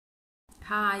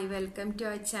Hi, welcome to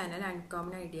our channel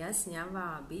Uncommon Ideas. ഞാൻ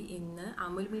wabi ഇന്ന്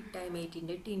അമുൽ മിഠായി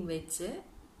മേറ്റിന്റെ ടിൻ വെച്ച്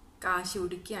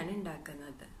കാശുകുടിക്കാണ്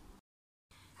ഉണ്ടാക്കുന്നത്.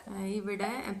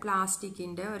 ഇവിടെ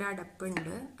പ്ലാസ്റ്റിക്കിന്റെ ഒരു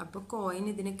അടപ്പുണ്ട്. അപ്പോൾ കോയിൻ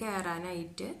ഇതിന്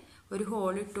കേറാനായിട്ട് ഒരു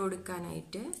ഹോൾ ഇട്ട്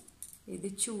കൊടുക്കാനായിട്ട്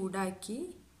ഇത് ചൂടാക്കി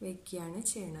വെക്കുകയാണ്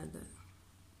ചെയ്യുന്നത്.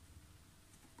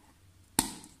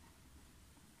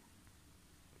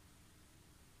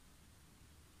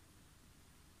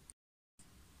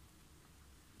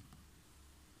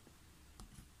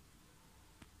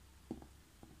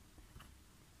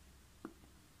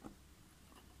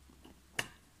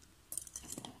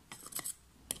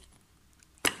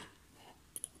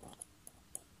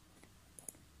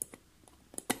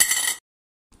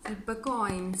 ഇപ്പോൾ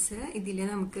കോയിൻസ് ഇതിൽ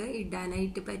നമുക്ക്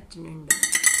ഇടാനായിട്ട് പറ്റുന്നുണ്ട്.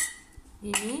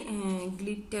 ഇനി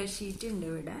ഗ്ലിറ്റർ ഷീറ്റ് ഉണ്ട്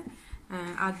ഇവിടെ.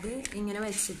 അത് ഇങ്ങനെ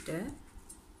വെച്ചിട്ട്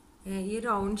ഈ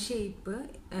റൗണ്ട് ഷേപ്പ്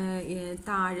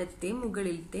താഴത്തെയും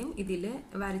മുകളിലത്തെയും ഇതിൽ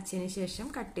വരച്ചതിന് ശേഷം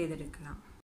കട്ട് ചെയ്തെടുക്കണം.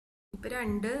 ഇപ്പോൾ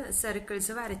 2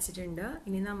 സർക്കിൾസ് വരച്ചിട്ടുണ്ട്.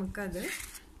 ഇനി നമുക്കത്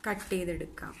കട്ട്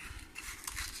ചെയ്തെടുക്കാം.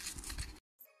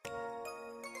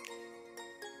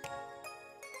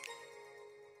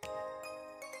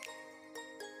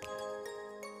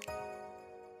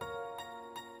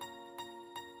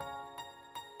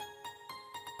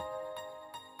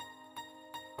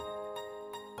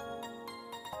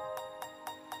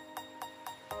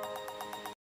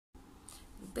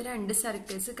 ഇപ്പോൾ 2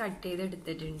 സർക്കിൾസ് കട്ട്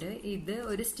ചെയ്തെടുത്തിട്ടുണ്ട്. ഇത്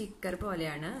ഒരു സ്റ്റിക്കർ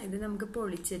പോലെയാണ്. ഇത് നമുക്ക്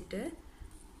പൊളിച്ചിട്ട്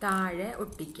താഴെ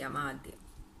ഒട്ടിക്കാം ആദ്യം.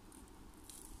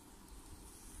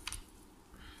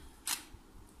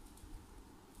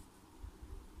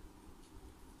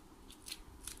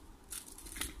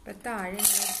 ഇപ്പം താഴെ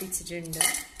ഇങ്ങനെ ഒട്ടിച്ചിട്ടുണ്ട്.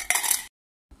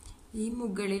 ഈ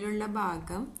മുകളിലുള്ള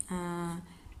ഭാഗം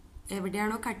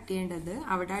എവിടെയാണോ കട്ട് ചെയ്യേണ്ടത്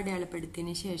അവിടെ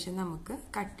അടയാളപ്പെടുത്തിയതിന് ശേഷം നമുക്ക്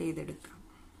കട്ട് ചെയ്തെടുക്കാം.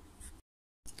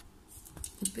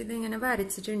 ഇപ്പം ഇതിങ്ങനെ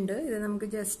വരച്ചിട്ടുണ്ട്. ഇത് നമുക്ക്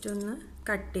ജസ്റ്റ് ഒന്ന്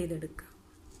കട്ട് ചെയ്തെടുക്കാം.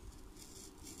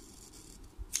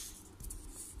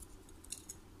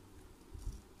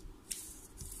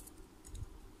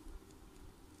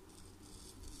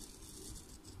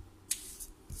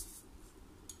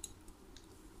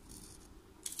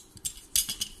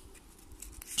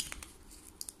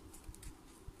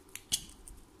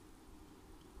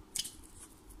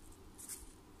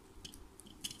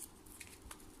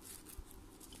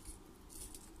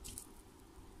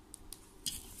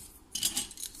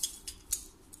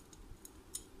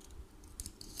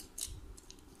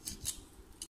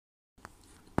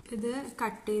 ഇത്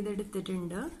കട്ട്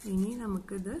ചെയ്തെടുത്തിട്ടുണ്ട്. ഇനി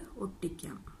നമുക്കിത്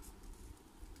ഒട്ടിക്കാം.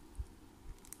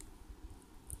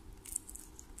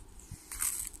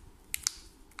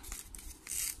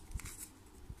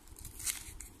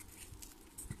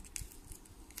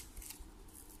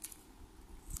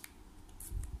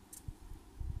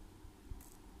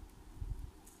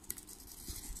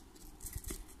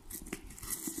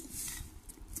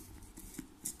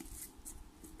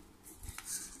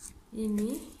 ഇനി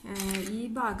ഈ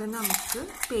ഭാഗം നമുക്ക്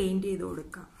പെയിന്റ് ചെയ്ത്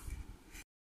കൊടുക്കാം.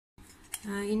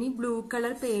 ഇനി ബ്ലൂ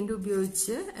കളർ പെയിന്റ്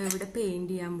ഉപയോഗിച്ച് ഇവിടെ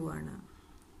പെയിന്റ് ചെയ്യാൻ പോവാണ്.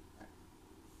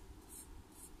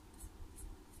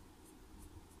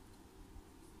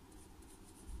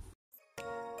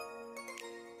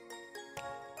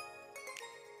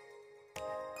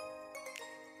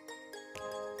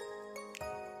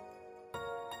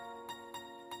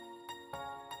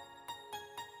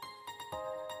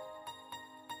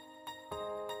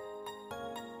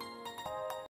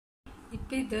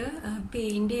 ഇപ്പം ഇത്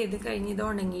പെയിന്റ് ചെയ്ത് കഴിഞ്ഞ് ഇത്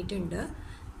ഉണങ്ങിയിട്ടുണ്ട്.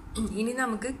 ഇനി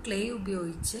നമുക്ക് ക്ലേ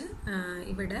ഉപയോഗിച്ച്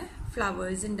ഇവിടെ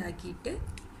ഫ്ലവേഴ്സ് ഉണ്ടാക്കിയിട്ട്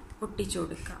ഒട്ടിച്ചു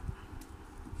കൊടുക്കാം.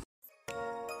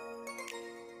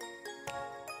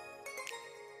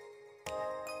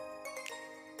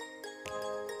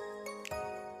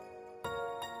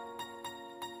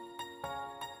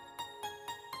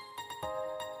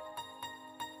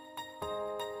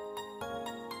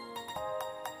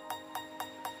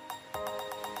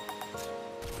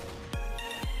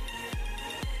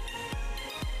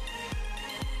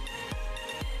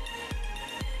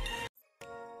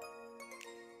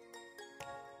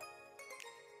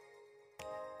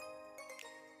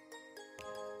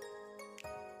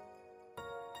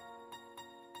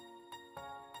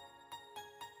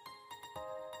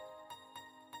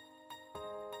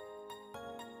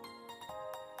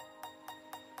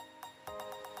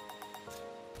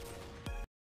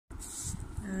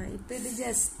 ഇപ്പം ഇത്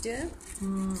ജസ്റ്റ്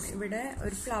ഇവിടെ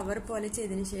ഒരു ഫ്ലവർ പോലെ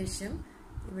ചെയ്തതിന് ശേഷം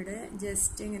ഇവിടെ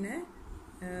ജസ്റ്റ് ഇങ്ങനെ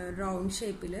റൗണ്ട്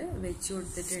ഷേപ്പിൽ വെച്ച്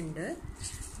കൊടുത്തിട്ടുണ്ട്.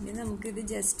 ഇനി നമുക്കിത്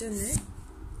ജസ്റ്റ് ഒന്ന്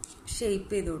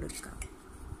ഷേപ്പ് ചെയ്ത് കൊടുക്കാം.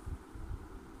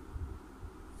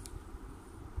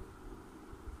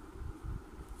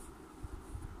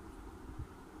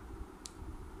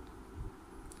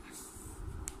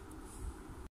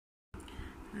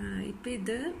 ഇപ്പം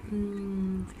ഇത്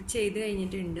ചെയ്ത്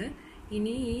കഴിഞ്ഞിട്ടുണ്ട്.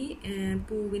 ഇനി ഈ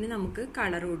പൂവിന് നമുക്ക്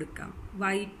കളർ കൊടുക്കാം.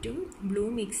 വൈറ്റും ബ്ലൂ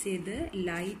മിക്സ് ചെയ്ത്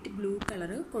ലൈറ്റ് ബ്ലൂ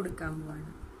കളർ കൊടുക്കാൻ പോവാണ്.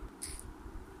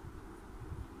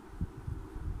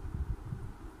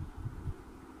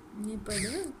 ഇനിയിപ്പോൾ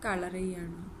ഇത് കളർ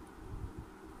ചെയ്യാണ്.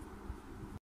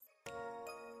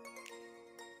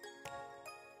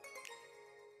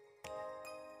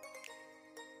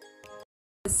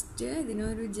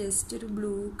 ഇതിനൊരു ജസ്റ്റ് ഒരു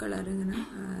ബ്ലൂ കളർ ഇങ്ങനെ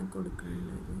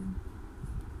കൊടുക്കുന്നുണ്ട്.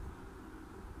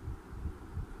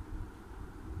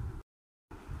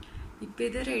 ഇപ്പം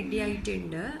ഇത് റെഡി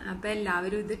ആയിട്ടുണ്ട്. അപ്പം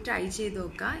എല്ലാവരും ഇത് ട്രൈ ചെയ്ത്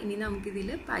നോക്കാം. ഇനി നമുക്കിതിൽ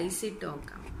പൈസ ഇട്ട്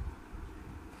നോക്കാം.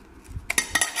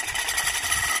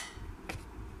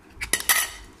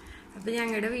 അപ്പം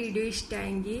ഞങ്ങളുടെ വീഡിയോ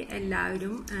ഇഷ്ടമായെങ്കിൽ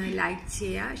എല്ലാവരും ലൈക്ക്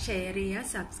ചെയ്യുക, ഷെയർ ചെയ്യുക,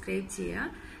 സബ്സ്ക്രൈബ്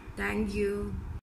ചെയ്യുക. Thank you.